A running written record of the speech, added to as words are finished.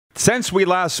Since we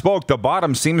last spoke, the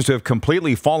bottom seems to have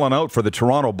completely fallen out for the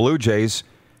Toronto Blue Jays,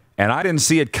 and I didn't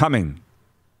see it coming.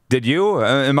 Did you?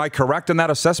 Am I correct in that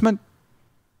assessment?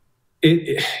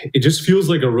 It just feels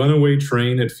like a runaway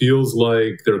train. It feels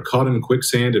like they're caught in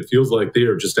quicksand. It feels like they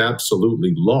are just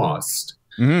absolutely lost.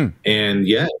 Mm-hmm. And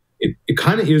yeah, it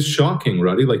kind of is shocking,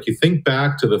 Ruddy. Like, you think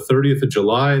back to the 30th of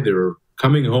July, they were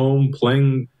coming home,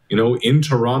 playing, in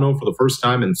Toronto for the first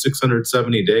time in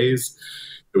 670 days.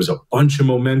 There was a bunch of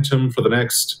momentum for the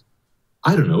next,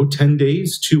 10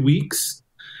 days, 2 weeks.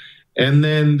 And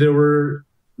then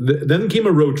then came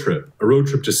a road trip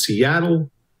to Seattle,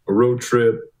 a road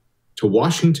trip to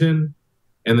Washington,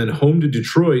 and then home to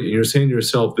Detroit. And you're saying to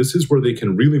yourself, this is where they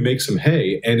can really make some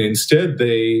hay. And instead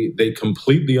they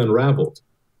completely unraveled.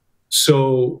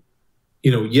 So,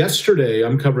 yesterday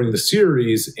I'm covering the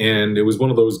series, and it was one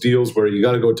of those deals where you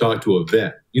got to go talk to a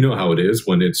vet. You know how it is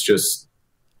when it's just,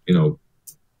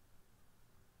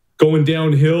 going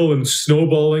downhill and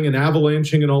snowballing and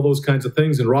avalanching and all those kinds of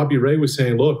things. And Robbie Ray was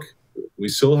saying, look, we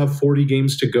still have 40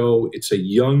 games to go. It's a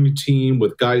young team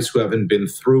with guys who haven't been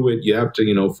through it. You have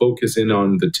to, focus in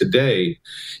on the today.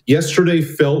 Yesterday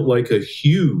felt like a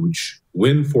huge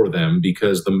win for them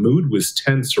because the mood was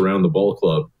tense around the ball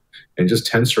club and just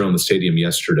tense around the stadium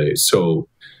yesterday. So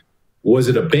was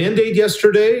it a Band-Aid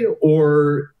yesterday,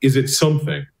 or is it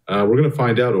something? We're going to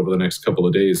find out over the next couple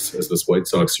of days as this White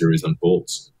Sox series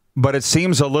unfolds. But it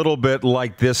seems a little bit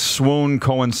like this swoon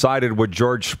coincided with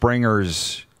George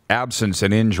Springer's absence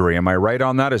and injury. Am I right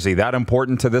on that? Is he that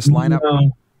important to this lineup?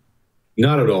 No,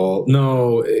 not at all.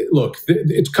 No, look,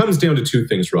 it comes down to two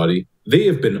things, Roddy. They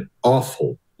have been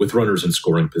awful with runners in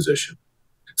scoring position.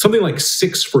 Something like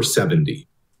 6 for 70.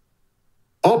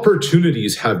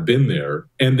 Opportunities have been there,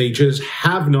 and they just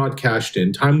have not cashed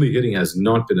in. Timely hitting has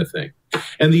not been a thing.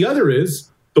 And the other is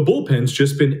the bullpen's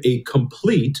just been a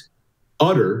complete,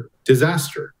 utter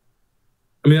disaster.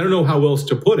 I mean, I don't know how else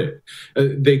to put it.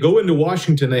 They go into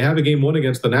Washington, they have a game 1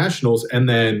 against the Nationals, and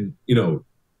then,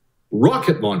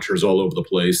 rocket launchers all over the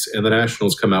place, and the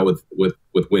Nationals come out with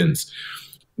wins.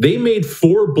 They made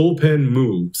 4 bullpen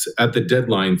moves at the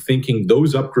deadline thinking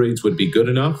those upgrades would be good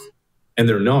enough, and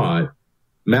they're not.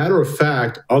 Matter of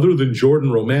fact, other than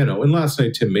Jordan Romano, and last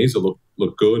night Tim Meza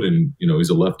looked good, and he's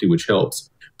a lefty, which helps.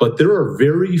 But there are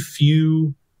very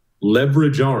few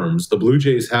leverage arms the Blue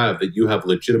Jays have that you have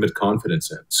legitimate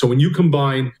confidence in. So when you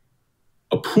combine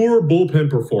a poor bullpen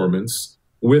performance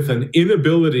with an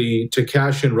inability to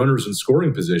cash in runners in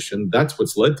scoring position, that's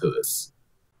what's led to this.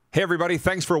 Hey, everybody.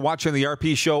 Thanks for watching the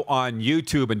RP Show on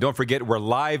YouTube. And don't forget, we're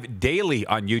live daily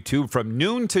on YouTube from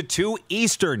noon to 2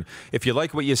 Eastern. If you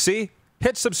like what you see,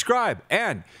 hit subscribe.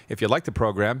 And if you like the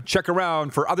program, check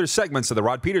around for other segments of The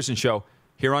Rod Pedersen Show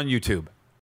here on YouTube.